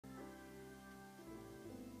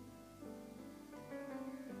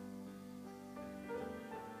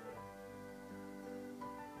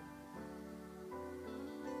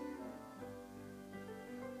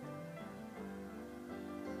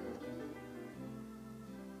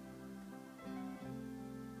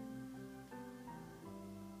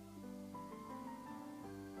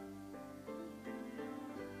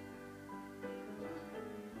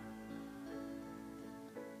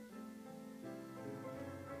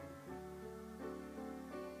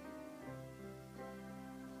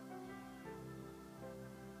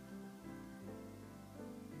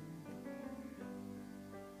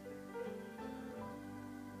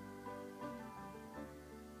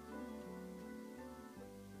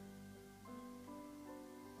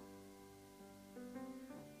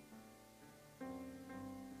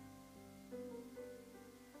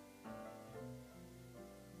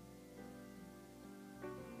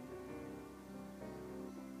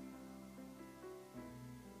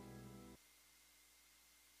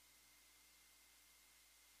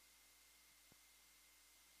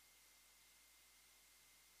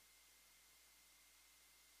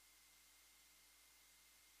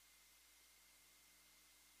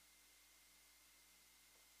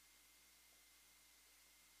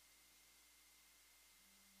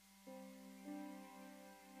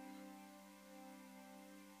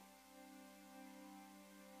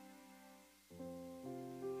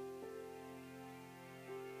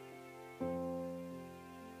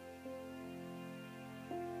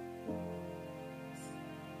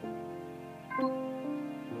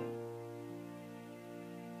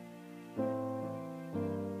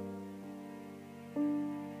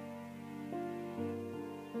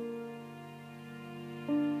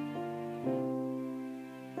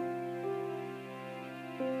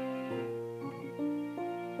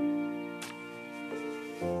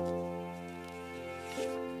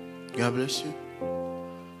God bless you.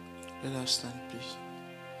 Let us stand, please.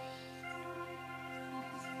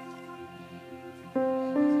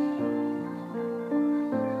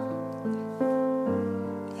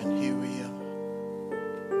 And here we are.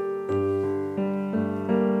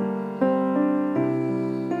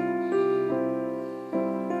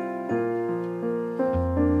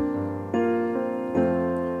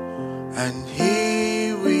 And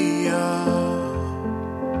here we are,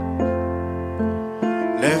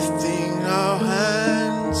 lifting our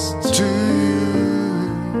hands to you.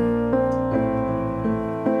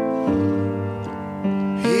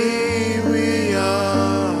 Here we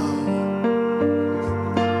are,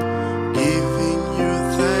 giving you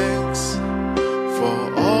thanks for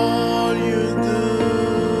all you do.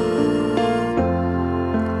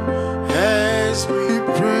 As we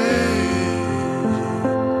pray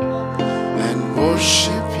and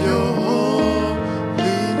worship your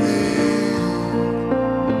holy name,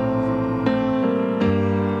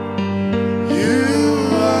 you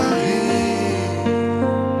are here,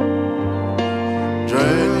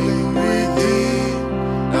 dwelling within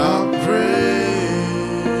our praise.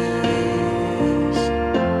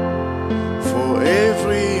 For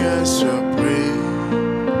every answer prayer,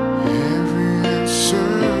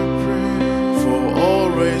 for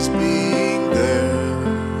always being there,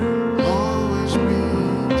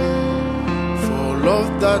 for love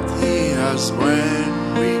that He has when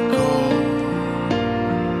we call,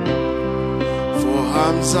 for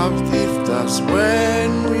arms uplift us when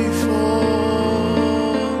we fall.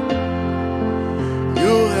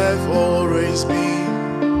 You have always been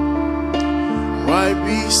right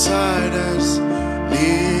beside us,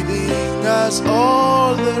 leading us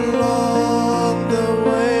all along the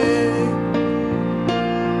way.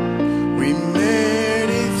 We made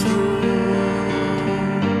it through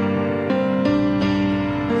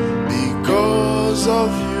because of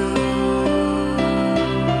you.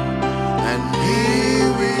 And here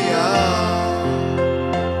we are,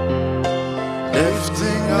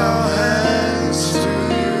 lifting our hands to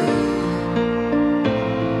you.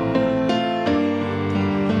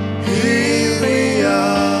 Here we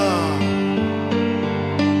are,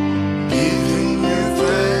 giving you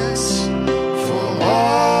thanks for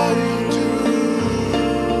all you do.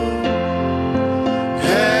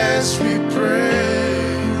 As we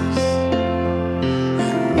praise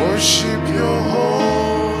and worship your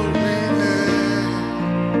holy name,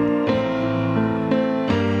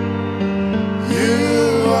 you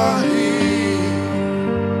are here,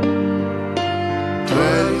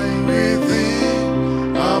 dwelling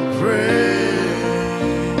within our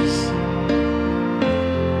praise.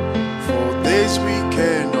 For days we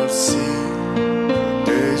cannot see,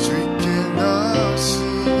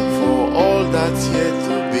 for all that's yet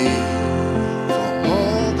to be,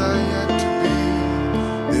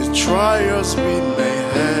 the trials we may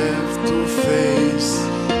have to face.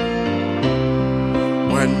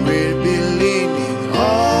 When we'll be leaning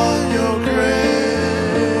on your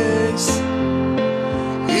grace,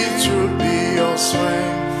 it will be your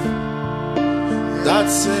strength that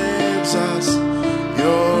saves us,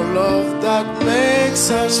 your love that makes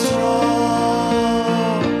us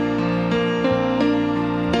strong.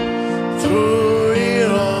 Through it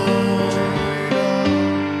all,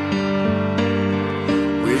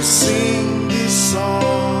 we sing this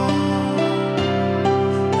song,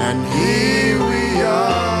 and here we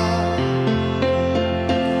are,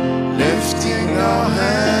 lifting our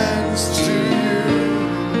hands to you.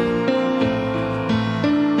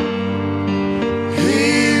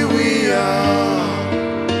 Here we are,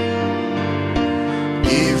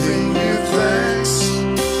 giving you thanks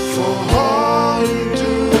for all you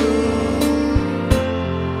do.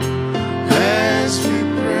 As we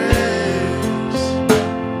praise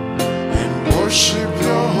and worship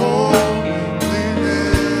your holy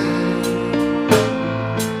name,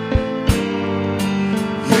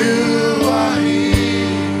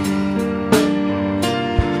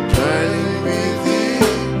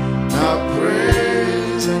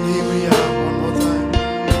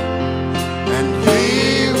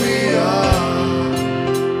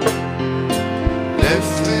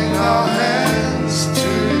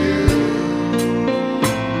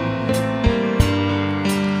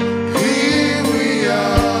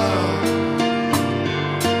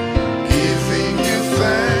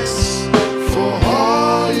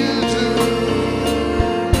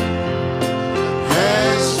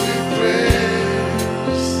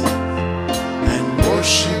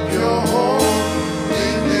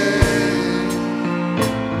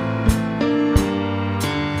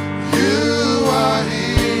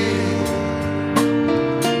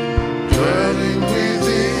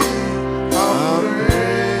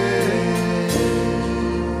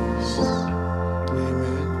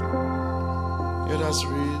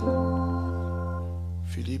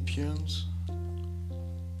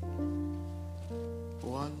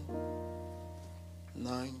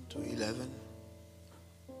 11.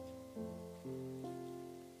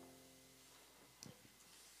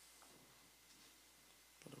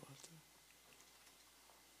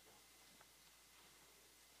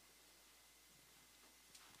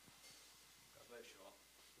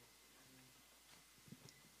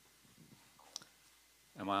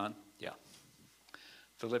 Am I on? Yeah.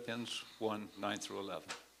 Philippians 1, 9 through 11.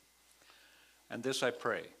 And this I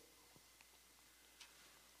pray,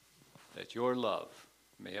 that your love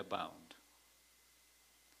may abound,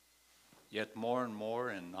 yet more and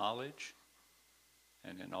more in knowledge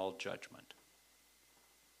and in all judgment,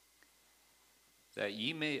 that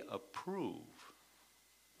ye may approve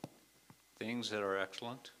things that are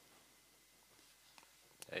excellent,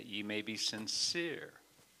 that ye may be sincere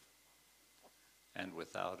and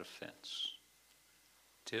without offense,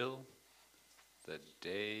 till the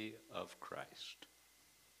day of Christ,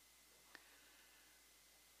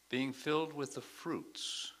 being filled with the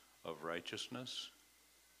fruits of righteousness,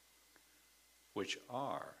 which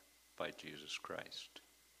are by Jesus Christ,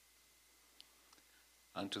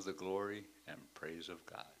 unto the glory and praise of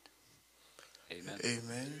God. Amen.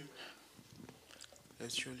 Amen.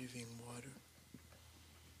 Let your living water.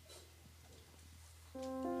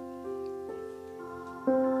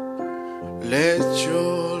 Let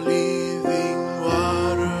your living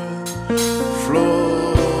water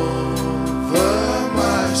flow over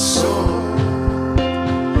my soul.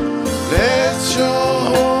 Let your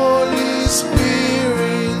Holy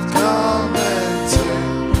Spirit come and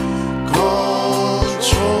take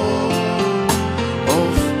control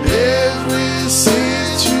of every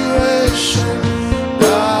situation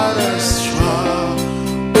that has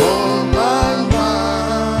troubled my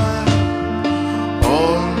mind.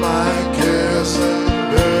 All my cares and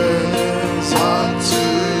burdens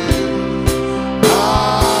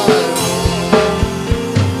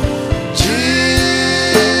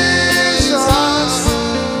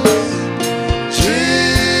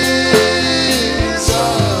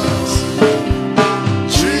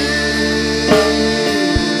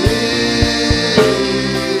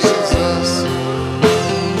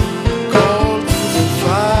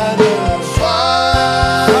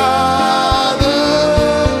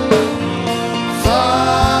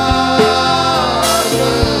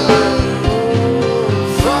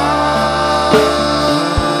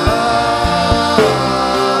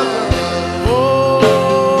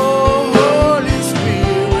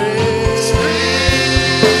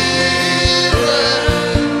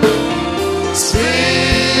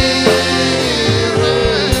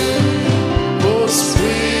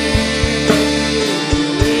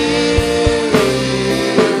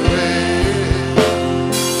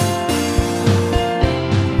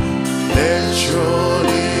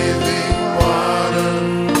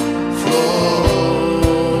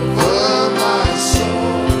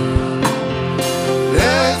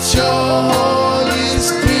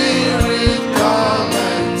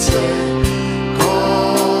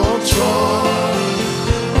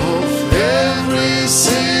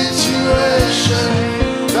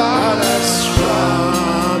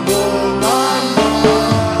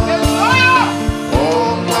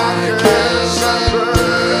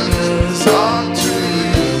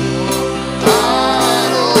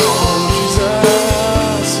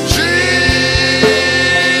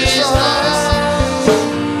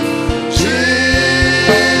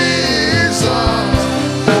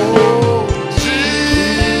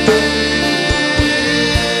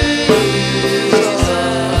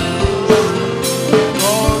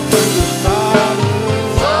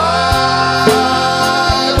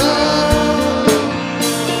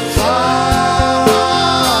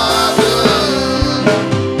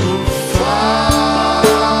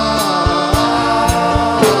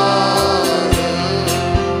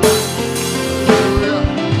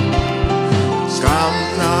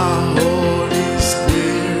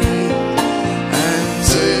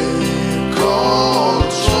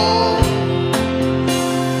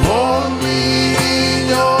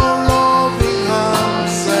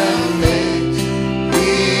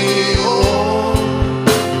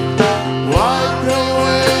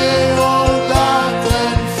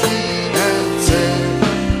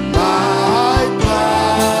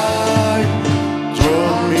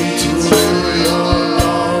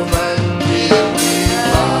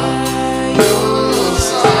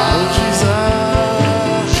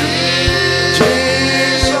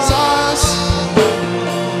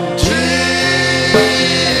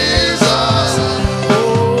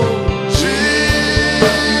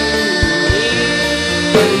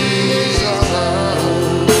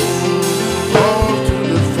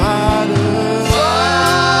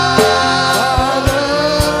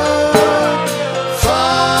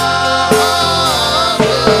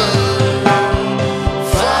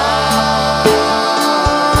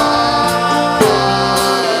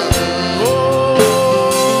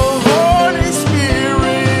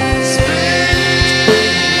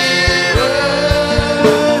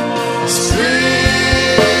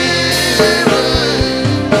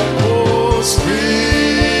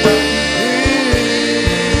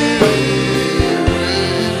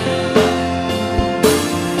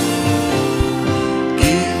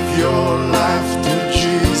life to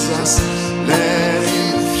Jesus. Let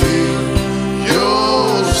him fill your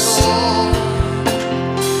soul.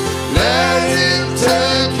 Let him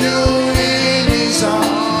take you in his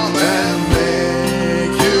arms and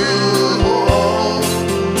make you whole.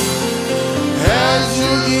 As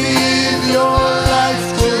you give your life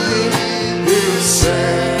to him, he'll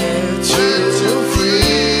set you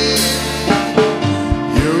free.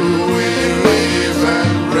 You will live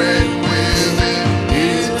and reign with him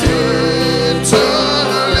eternally.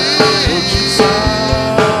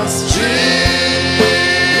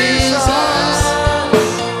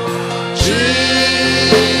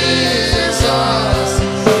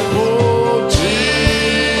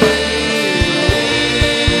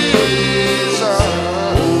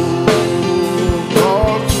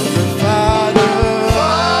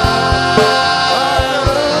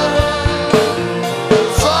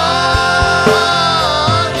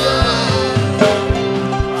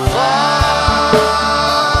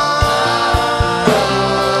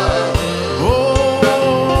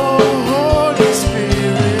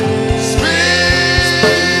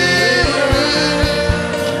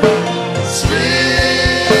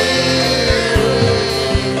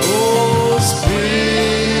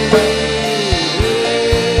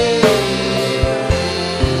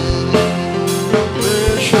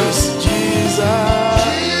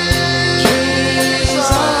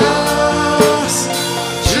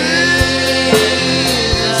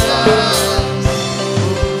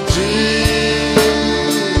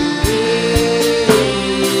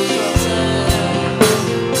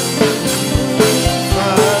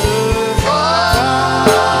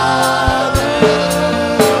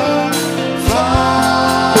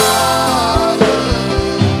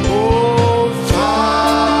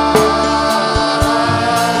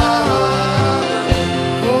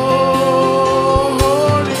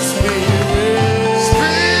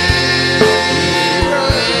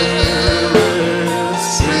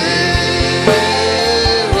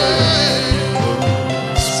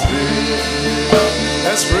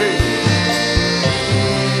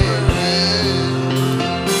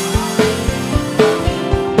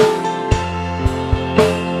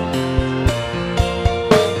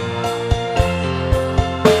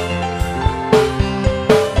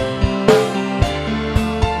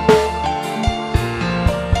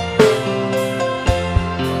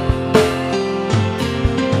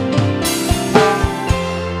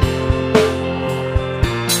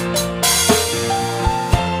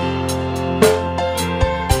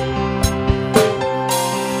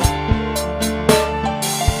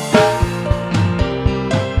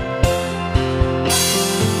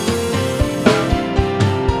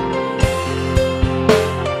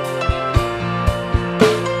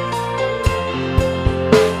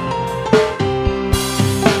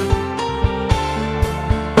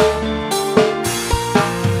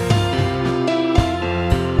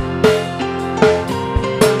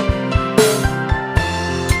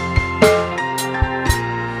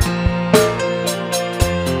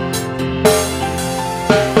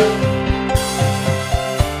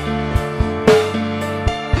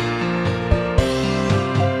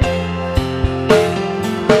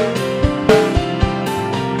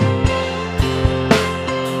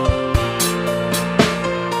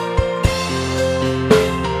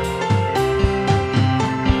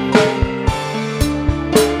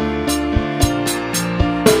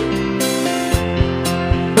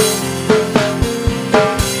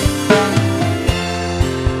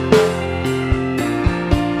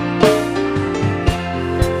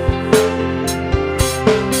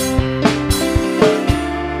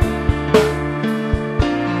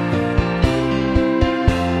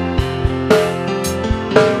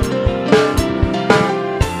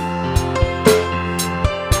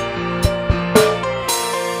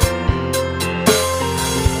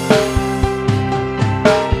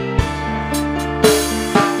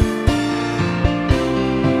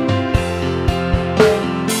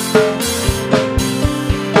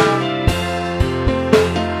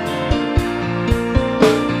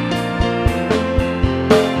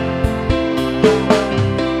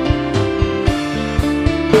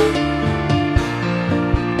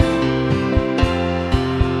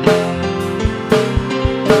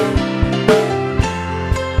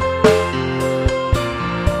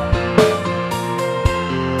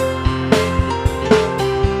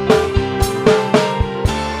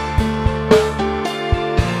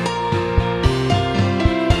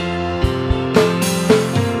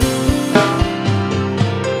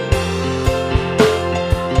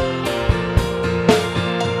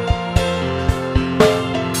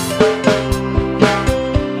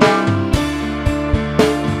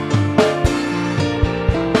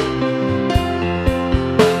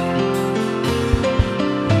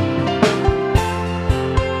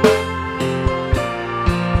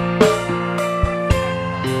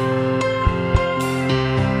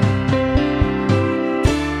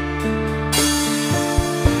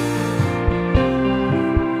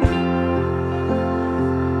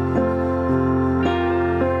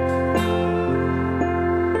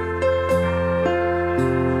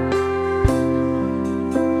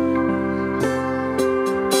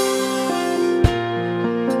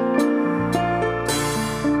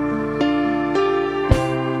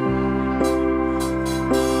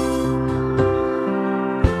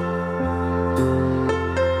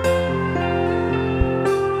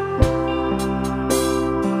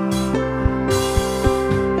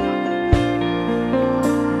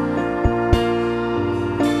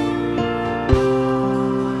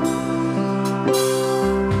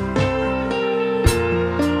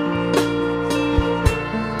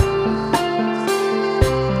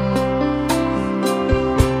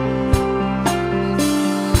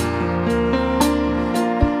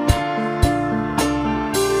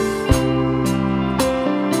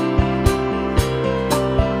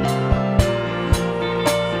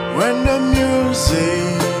 When the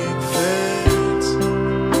music fades,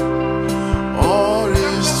 all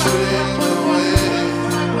is stripped away.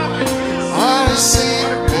 I sing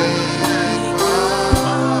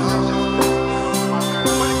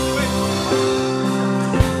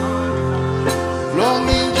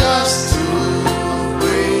longing just to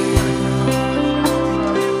wait.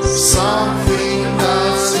 Something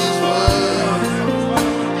that's His word.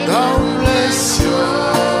 God bless your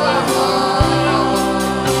heart.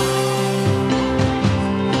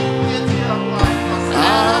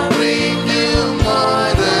 I bring you more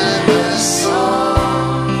than a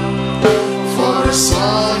song, for the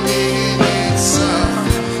song in itself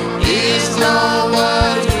is not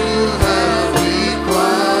what you have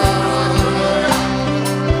required.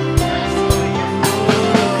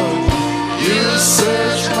 You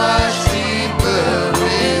search much deeper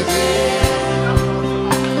within.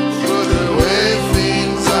 For the way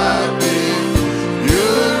things have been,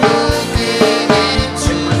 you're looking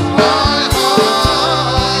into my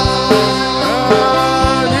heart.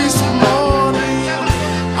 This morning,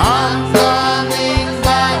 I'm coming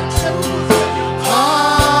back to the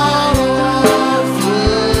heart of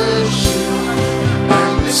worship,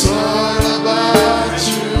 and it's all about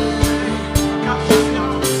you.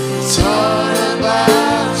 It's all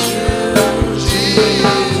about you,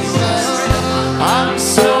 Jesus. I'm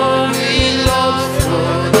so in love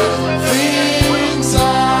for the things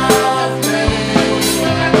I've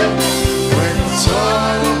made. When it's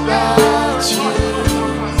all about you,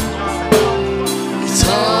 it's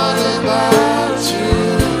all about you,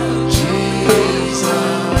 Jesus.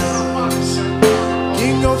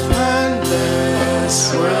 King of endless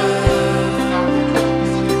wealth,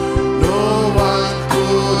 no one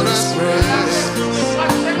could express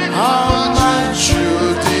how much you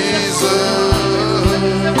deserve.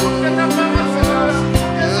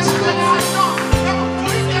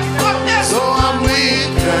 So I'm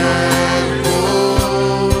weak and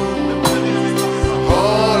poor.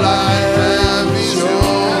 All I have is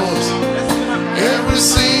yours. Every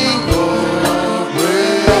single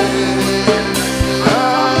breath.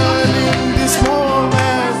 And in this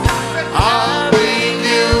moment, I bring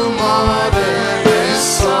you more than a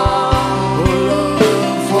song. Oh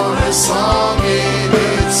Lord, for the song in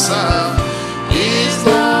itself is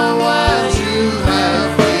not what you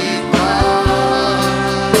have required.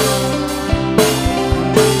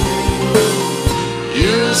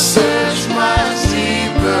 You search much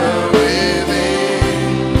deeper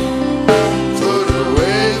within. For the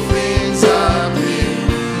way things have been,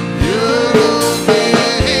 you're looking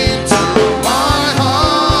into my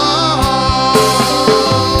heart.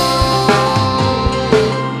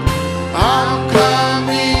 I'm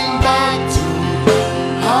coming back to the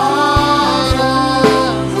heart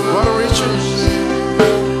of Adoration,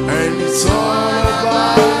 and it's all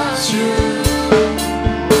about you.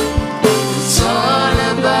 It's all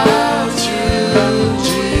about you,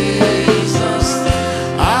 Jesus.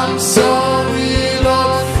 I'm sorry,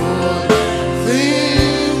 Lord, for the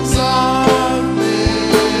things I've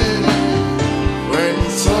made. When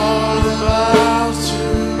it's all about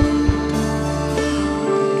you,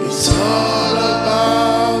 it's all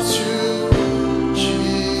about you,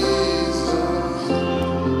 Jesus.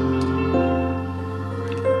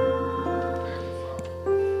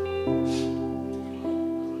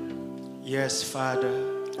 Yes, Father,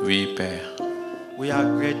 Oui, Père. we are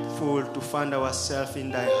grateful to find ourselves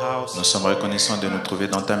in thy house, Nous sommes reconnaissants de nous trouver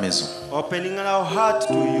dans ta maison. opening our heart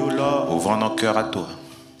to you, Lord, Ouvrons nos cœurs à toi.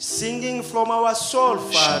 singing from our soul,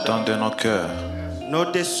 Father, Chantons de nos cœurs.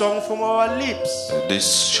 not the song from our lips, Des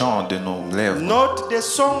chants de nos lèvres. not the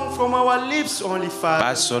song from our lips only, Pas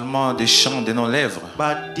Father, seulement des chants de nos lèvres,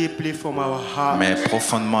 but deeply from our heart, mais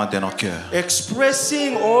profondément de nos cœurs.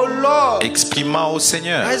 expressing, oh Lord, Exprimant au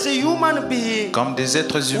Seigneur, as a human being, comme des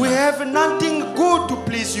êtres we humains, have nothing good to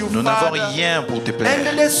please you, nous n'avons Father. rien pour te And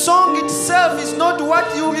plaire. the song itself is not what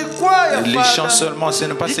you require, Les chants Father. seulement, ce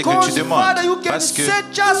n'est pas ce que Because, tu demandes. Father, you can Parce que set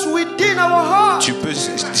just within our heart. tu peux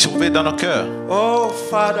trouver dans nos cœurs. Oh,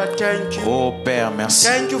 Father, thank you. Oh Père, merci.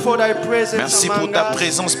 Thank you for thy presence Merci pour among ta us.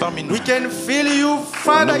 présence parmi nous. We can feel you,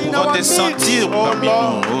 Father, Nous in pouvons our te midst, sentir oh parmi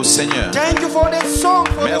Lord. nous, oh Seigneur. Thank you for the song,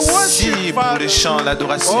 for the Merci worship, pour Father. les chants,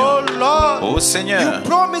 l'adoration. Oh Lord, Oh Seigneur, you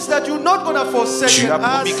promise that you're not going to forsake tu as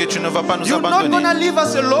promis us. que tu ne vas pas nous You're not going to abandonner. leave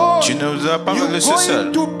us alone. Tu ne nous as pas You're laissé going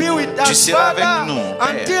seuls. to be with us, Tu seras Father, avec nous, Père,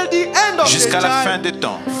 until the end of jusqu'à the la fin time. des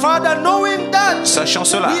temps. Father, knowing that Sachant we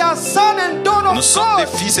cela, are son and daughter of Nous sommes God.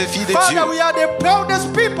 des fils et filles de Father, Dieu. we are the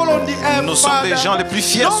proudest people on the earth, Nous sommes les gens les plus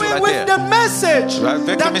fiers sur la knowing with terre. the message Avec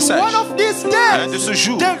le that message. one of these Un de days, ce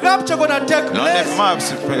jour, the rapture gonna take place. l'enlèvement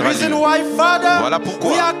se fera Reason lieu. why, Father, Voilà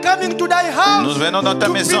pourquoi we are coming to thy house nous venons dans ta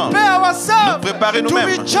to maison, prepare ourselves, nous préparer to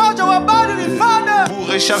nous-mêmes, recharge our body, Father, pour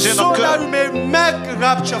recharger so nos that cœurs, we may make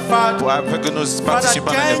rapture, Father. afin que nous Father,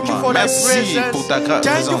 participions à thank you l'enlèvement. for thy Merci pour ta presence.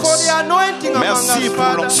 Thank you for présence. the anointing among Merci us, pour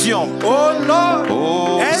Father. l'onction. Oh Lord,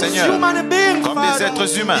 Oh as Seigneur, human beings, comme des Father,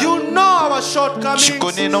 êtres humains, you know our shortcomings. tu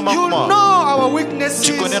connais nos You manquements. know our weaknesses.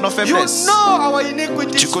 Tu connais nos You faiblesses. know our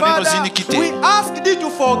iniquities, Tu connais nos Father. iniquités. We ask thee to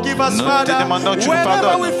forgive us, Nous te Father. demandons que tu nous Wherever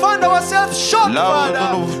pardonnes. we find ourselves short, Là où Father,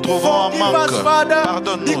 nous nous trouvons en forgive manque, us, Father,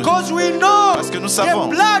 pardonne-nous. because we know Parce que nous savons the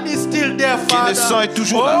blood is still there, Father. le sang est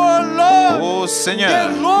toujours là. Oh Lord, Oh Seigneur,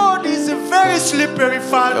 the road is very slippery,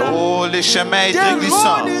 Father. oh les chemins est très The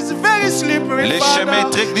glissant. road is very slippery, Les Father. chemins est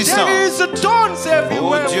très glissant. There is thorns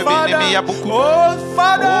everywhere, Oh Dieu Father. bien-aimé, il y a beaucoup. Oh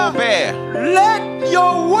Father, Oh Père, let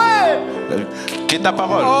your word que ta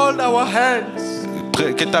parole, hold our hands.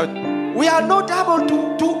 que ta We are not able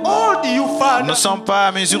to hold you, Nous Father, ne sommes pas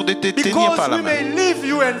à mesure de te tenir because par la we main. may leave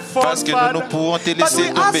you and fall, Parce que nous Father. ne pouvons te But laisser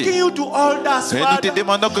we're asking tomber. you to hold us, Et nous te Father.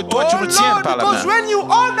 demandons que toi, Oh tu nous tiennes Lord, par la because main. when you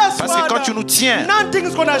hold us, Parce que quand Father, tu nous tiens,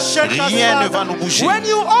 nothing's gonna shake us, rien ne Father. va nous bouger. When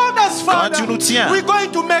you hold us, Quand Father, tu nous tiens, we're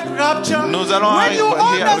going to make rapture. nous allons When you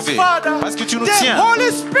hold y us, arriver. Father, Parce que tu nous the tiens. Holy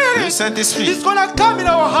Le Spirit Saint-Esprit is gonna come in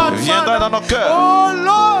our heart, viendra Father. dans nos cœurs. Oh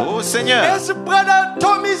Lord, Oh Seigneur, as brother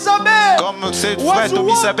Tommy Isabel comme cette was frère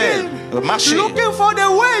Tommy Isabel walking, marchait, looking for the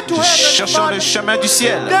way to heaven, cherchant le Father. chemin du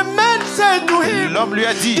ciel. The man said to him, L'homme lui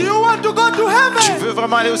a do dit, you want to go to heaven? tu veux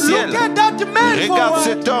vraiment aller au ciel? Look at that man Regarde forward.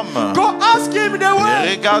 cet homme. Go ask him the way.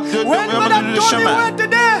 Regarde When brother le Tommy chemin. went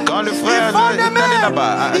there, Quand le he frère found est the allé man.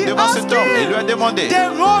 là-bas, He devant asked cet homme, il lui a him demandé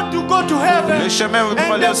the road to go to heaven. le chemin pour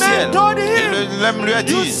And aller au the ciel. man told Et him, l'homme lui a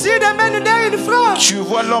you dit, see the man there in front. tu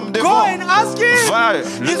vois l'homme Go devant, and ask him. va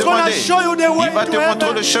le He's gonna demander. show you the way Il va to te montrer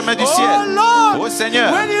heaven. le chemin du Oh ciel. Lord, Oh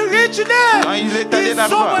Seigneur, when you reach there, quand il est allé he là-bas,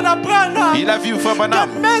 saw Brother Branham. il a vu Frère The Branham,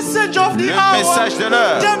 message of the le hour. message de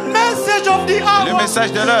l'heure. The message of the hour. Le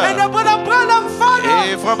message de l'heure. And the Brother Branham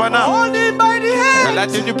father, Et Frère Branham hold him by the hand. l'a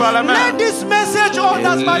tenu par la main. Let this message hold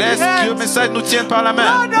us by the Laisse que le hand. message nous tienne par la main.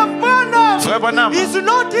 Brother Branham Frère Branham is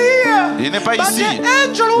not here. il n'est pas But ici. the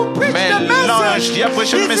angel who preached Mais the message l'ange qui a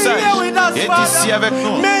prêché le is message here with us, est Father. ici avec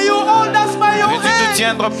nous. May you hold us by your Mais tu hand te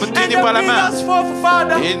tiendras and tenir par la bring main. us forth,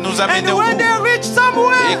 Father. Et nous amener And au when bout. they reach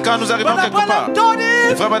somewhere, Et quand nous arrivons Brother quelque part, Branham told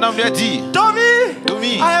him, Frère Branham lui a dit,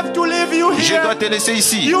 Tommy, I have to leave you je here. dois te laisser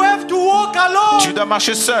ici. You have to walk alone. Tu dois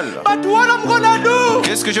marcher seul. But what I'm gonna do?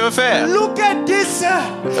 Qu'est-ce que je veux faire? Look at this.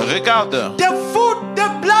 Regarde The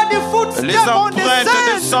bloody les footsteps on the empreintes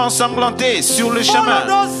de sand. sang ensanglanté sur le Follow chemin.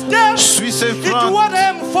 those steps. Suis ces It's empreintes. what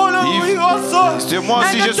I'm following also. C'est moi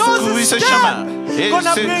aussi, And j'ai those secouru ce steps chemin. Et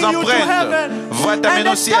gonna ces bring you to empreintes heaven. vont t'amener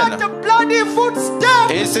And au ciel. that bloody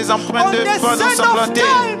footsteps Et ces empreintes on de the pas sand of ensanglantées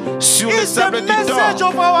time sur le is the sable du message temps,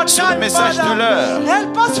 of our sur le time, message de Father. l'heure.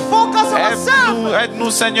 Help us focus ourselves.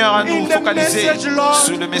 Aide-nous, Seigneur, à In nous the focaliser message, Lord.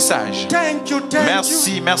 sur le message. Thank you.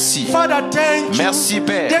 Merci, merci. Father, thank you. Merci,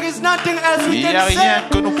 Père. There is nothing else we Il n'y can a rien say.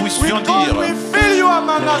 que nous puissions Because dire. we feel you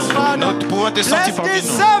among us, Father. Nous pouvons te sentir Bless parmi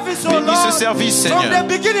this nous. service, oh Bénis Lord, ce service, from Seigneur, the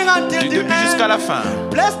beginning until du the début jusqu'à la end. fin.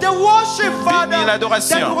 Bless the worship, Father,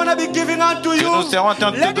 l'adoration that we're going to be giving unto you. nous serons en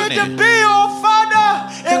train de te Let donner. it be, oh Father,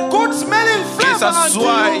 a good smelling Que flavor ça unto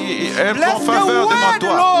soit you. un Bless bon the faveur devant word,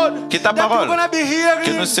 toi. Lord, Que ta that parole we're going to be hearing.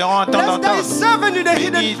 que nous serons en train Bless d'entendre. thy servant in the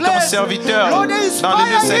hidden Bénis ton place. serviteur Lord, dans le lieu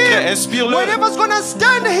inspire secret. him. Inspire-le. Whenever's going to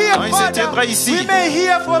stand here, Quand il se Father, tiendra ici, we may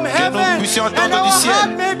hear from heaven, nous puissions and entendre our du ciel. heart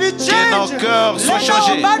may be Que nos changed. cœurs soient Let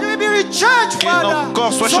changés. our body be recharged, Que Father, nos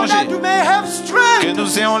corps soient so changés. that we may have strength Que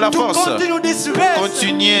nous ayons la to force continue this pour race.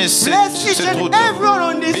 continuer Bless each cette and route. everyone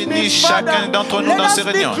on this Bénis meet, chacun Father. d'entre nous Let dans us ces be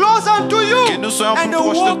réunions. close unto you Que nous soyons plus and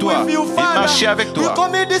proches de walk toi with you, et Father. marcher avec toi. We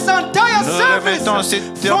commit this entire Nous service remettons cet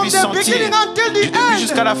from service the entier beginning until the du début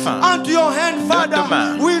jusqu'à la end fin unto your hand, Father. ta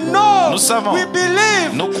main. We know, Nous savons, we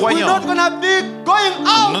believe, nous we're croyons. not gonna be going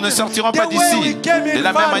out Nous ne sortirons pas the way d'ici we came in, de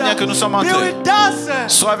la même Father. manière que nous sommes Be entrés. with us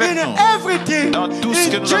Sois avec in nous everything. dans tout ce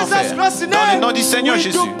que In nous allons Jesus faire. Christ's Dans le name, nom du Seigneur we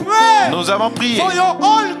Jésus, do pray nous avons prié for your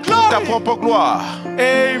own pour ta glory. propre gloire.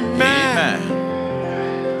 Amen. Amen.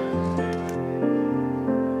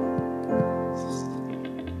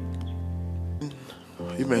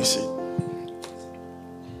 You may see.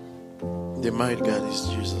 The mighty God is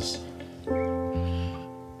Jesus.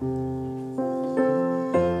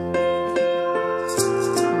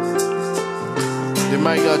 The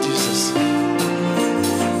mighty God Jesus.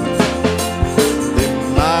 The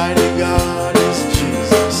mighty God is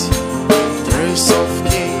Jesus. Prince of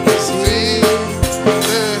Kings.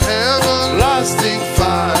 The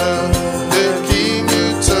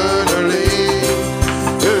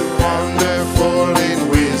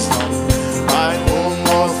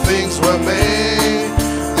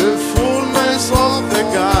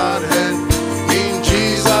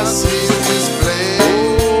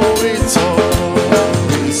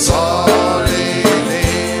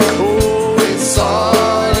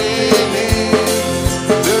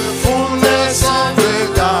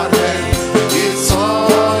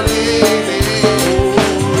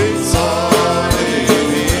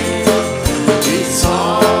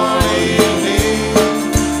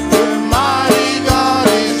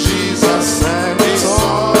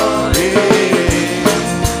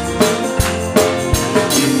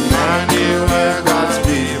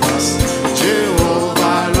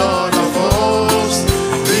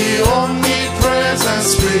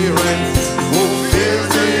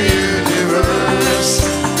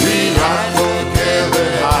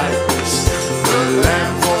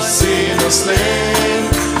slain,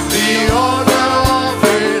 the order of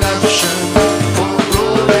redemption, for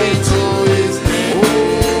glory to his name.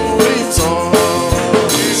 Oh, it's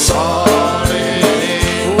all in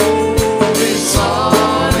him. Oh, it's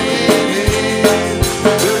all in him.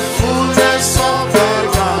 The fullness of the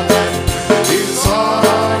Godhead, it's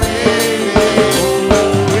all in him.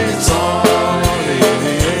 Oh, it's all in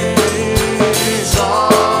him. It's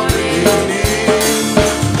all in him.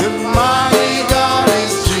 The mighty God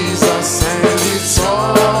is Jesus, and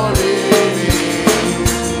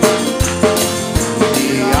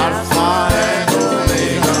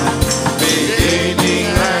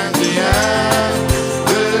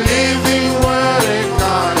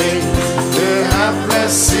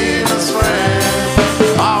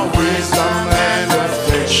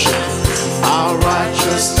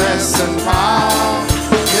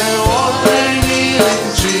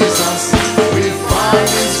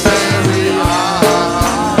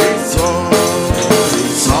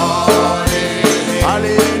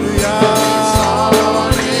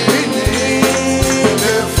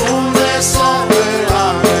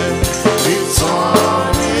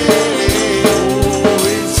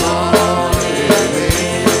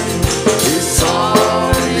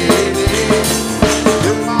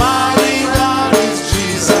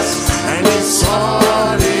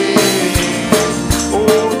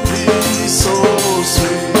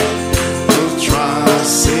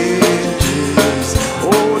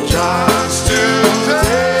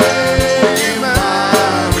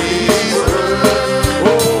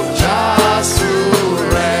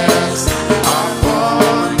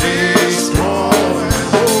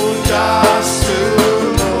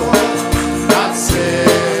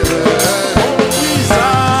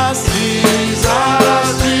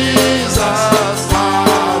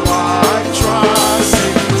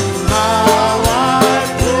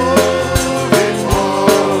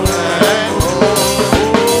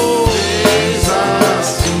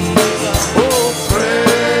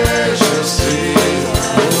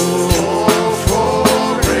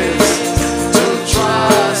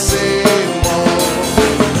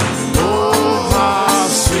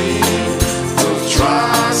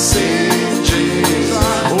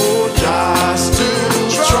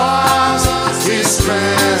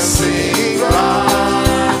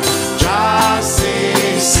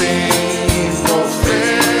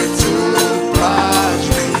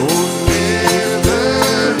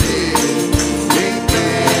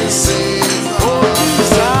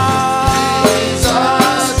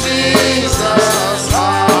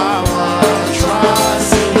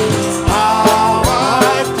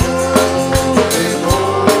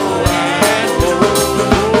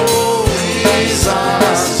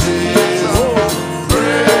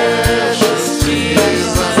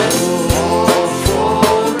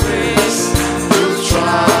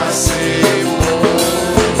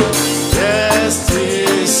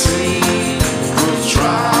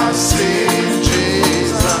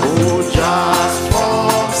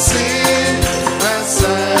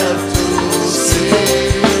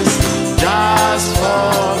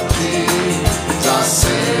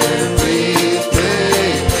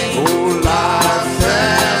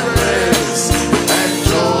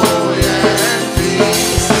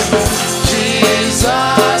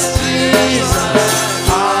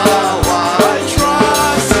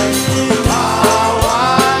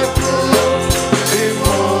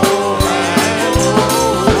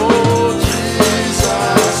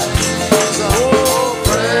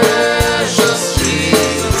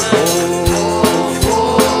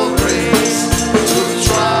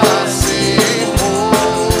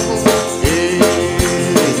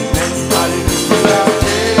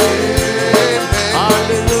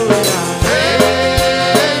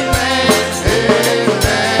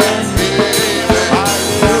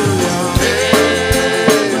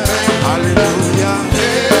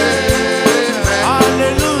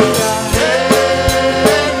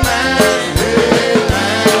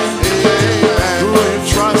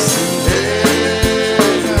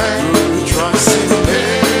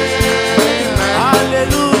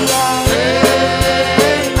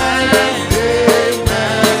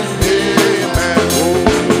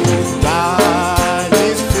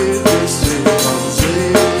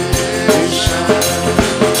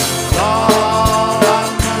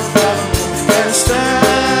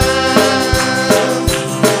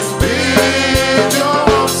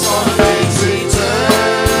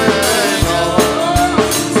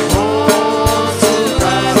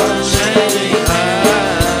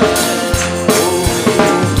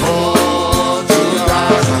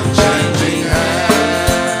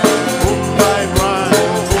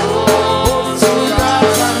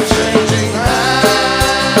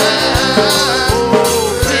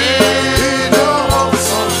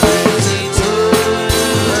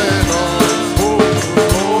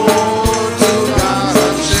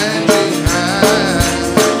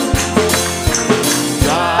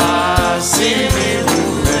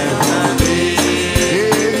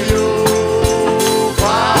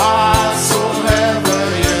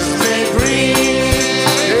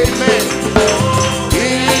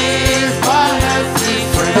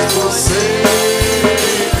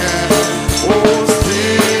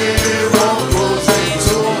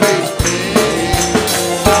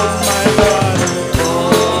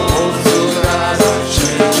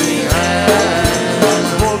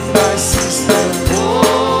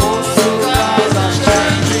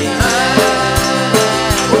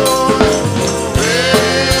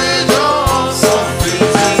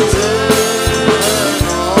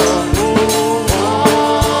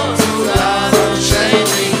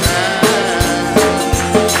Changing hands.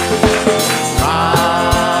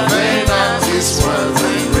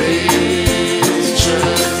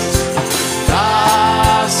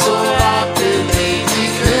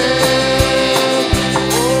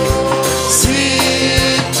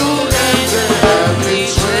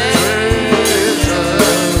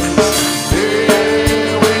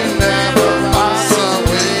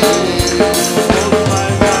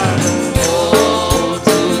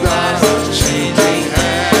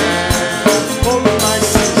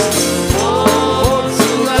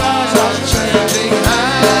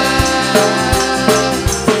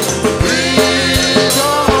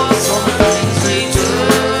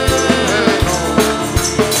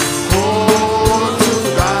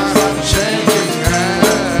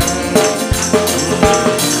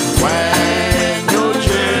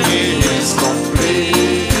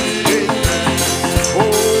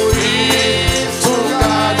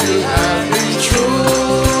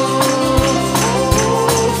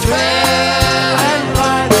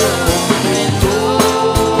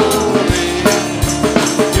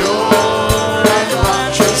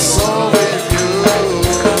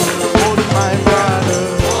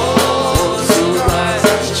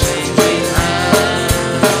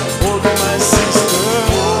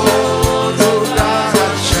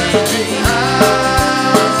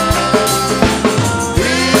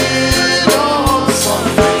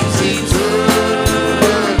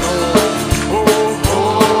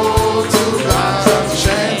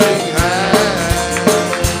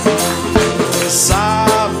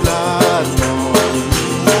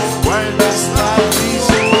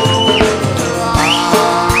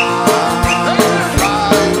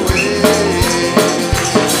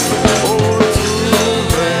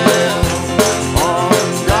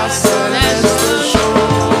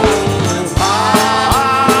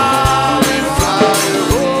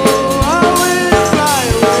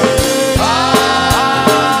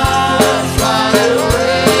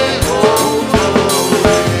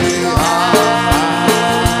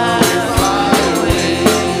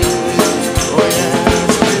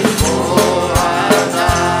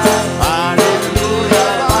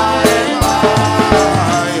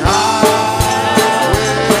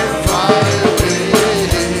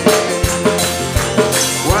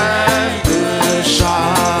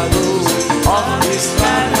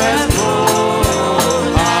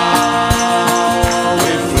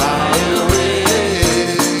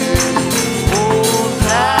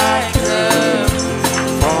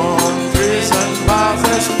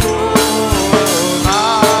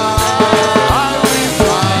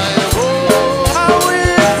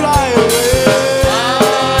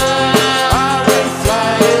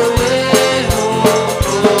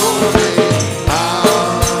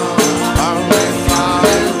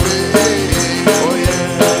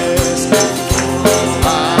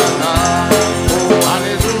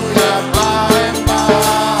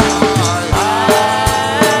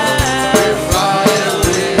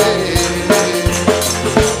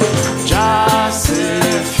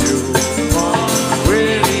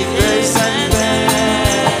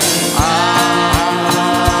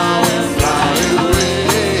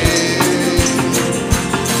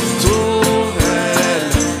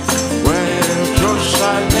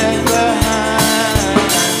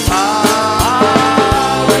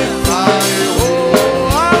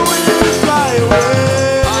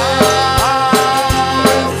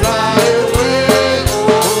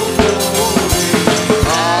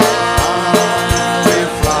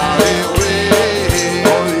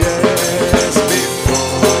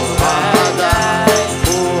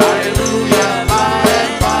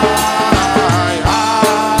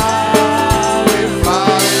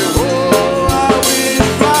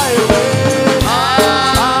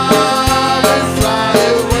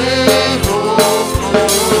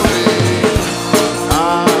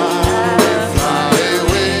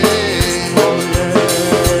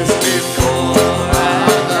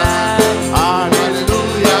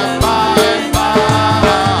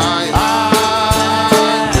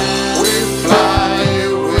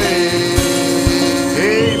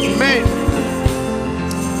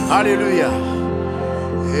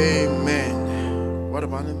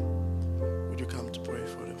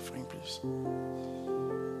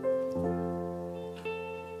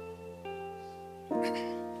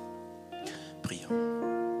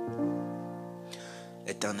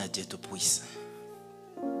 éternel Dieu Tout-Puissant.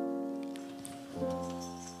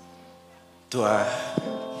 Toi,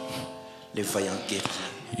 le vaillant guerrier.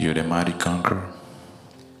 You're the mighty conqueror.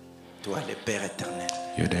 Toi, le Père éternel.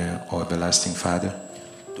 You're the everlasting Father.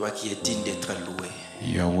 Toi qui es digne d'être loué.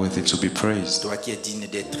 You are worthy to be praised. Toi qui es digne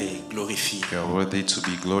d'être glorifié. You are worthy to be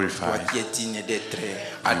Toi glorified. qui es digne d'être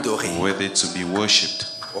adoré. Worthy to be worshipped.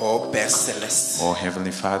 Oh Père céleste. Oh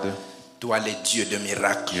Heavenly Father, Toi le Dieu de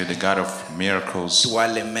miracles. you're the God of miracles. Toi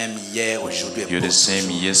le même hier, aujourd'hui et You're pour the same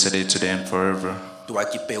toujours. yesterday, today, and forever. Toi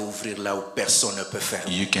qui peux ouvrir là où personne ne peut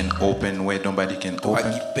fermer. You can open where nobody can Toi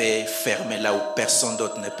open. qui peux fermer là où personne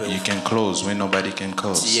d'autre ne peut You ouvrir. can close where nobody can Tu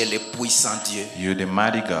close. es le puissant Dieu. You're the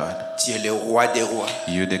mighty God. Tu es le roi des rois.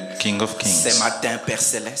 You're the King of Ce Kings. matin, Père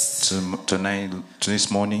céleste, Tonight, this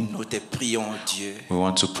morning, nous te prions, Dieu, we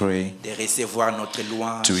want to pray de recevoir notre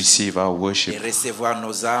louange, to receive our de worship, recevoir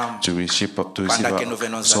nos âmes, to receive pendant que nous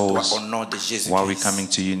venons our à toi souls au nom de Jésus while we're Christ. coming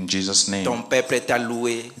to you in Jesus' name. Ton peuple t'a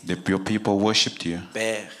loué, Your people worshipped you.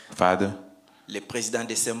 Père, Father, le président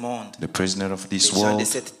de ce monde, the president of les this gens de world,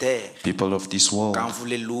 cette terre. people of this world, Quand vous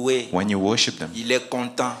les louez, when you worship them, il est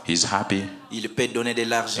content, He's happy. il peut donner de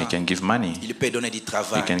l'argent, He can give money. il peut donner du He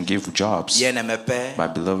travail. can give jobs. Bien-aimé Père, My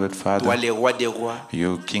beloved toi Father, le roi des rois,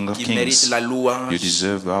 you're King of qui mérite Kings. la You louange,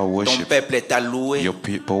 deserve our ton worship. peuple t'a loué Your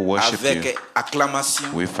people worship you avec acclamation.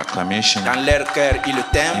 with acclamation. Dans leur cœur, ils In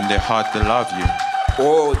t'aiment. their heart, they love you.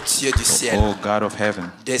 Oh Dieu du ciel, Oh God of heaven,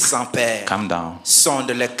 descends Père, come down. sonde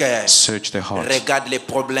le cœur, Search their hearts. regarde les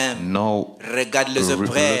problèmes, No, regarde les look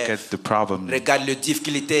épreuves, at the problem, regarde les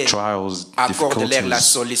difficultés, trials, accorde-leur la difficulties.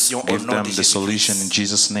 solution au Give nom them de the solution in Jésus-Christ.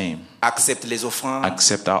 Jesus' name. Accepte les offrandes,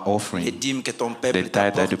 Accept our les offering, dîmes que ton the peuple tithe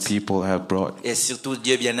that the t'apporte. people have brought. Et surtout,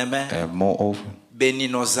 Dieu bien-aimé, Moreover, bénis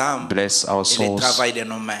nos âmes bless our et le souls travail de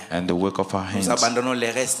nos mains. and the work of our Nous hands. abandonnons le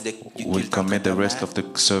reste du We culte entre commit tes the rest mains, of the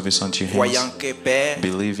service unto your croyant hands, que Père,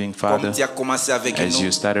 believing, comme Father, tu as commencé avec as nous,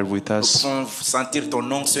 you started with nous us, pouvons sentir ton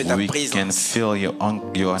nom sur ta we can présence. feel your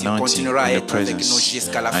Tu anointing continueras à in your être avec nous presence,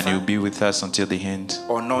 jusqu'à la and fin. you'll be with us until the end.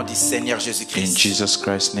 Au nom du Seigneur In Jésus-Christ. Jesus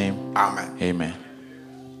Christ's name, Amen. amen.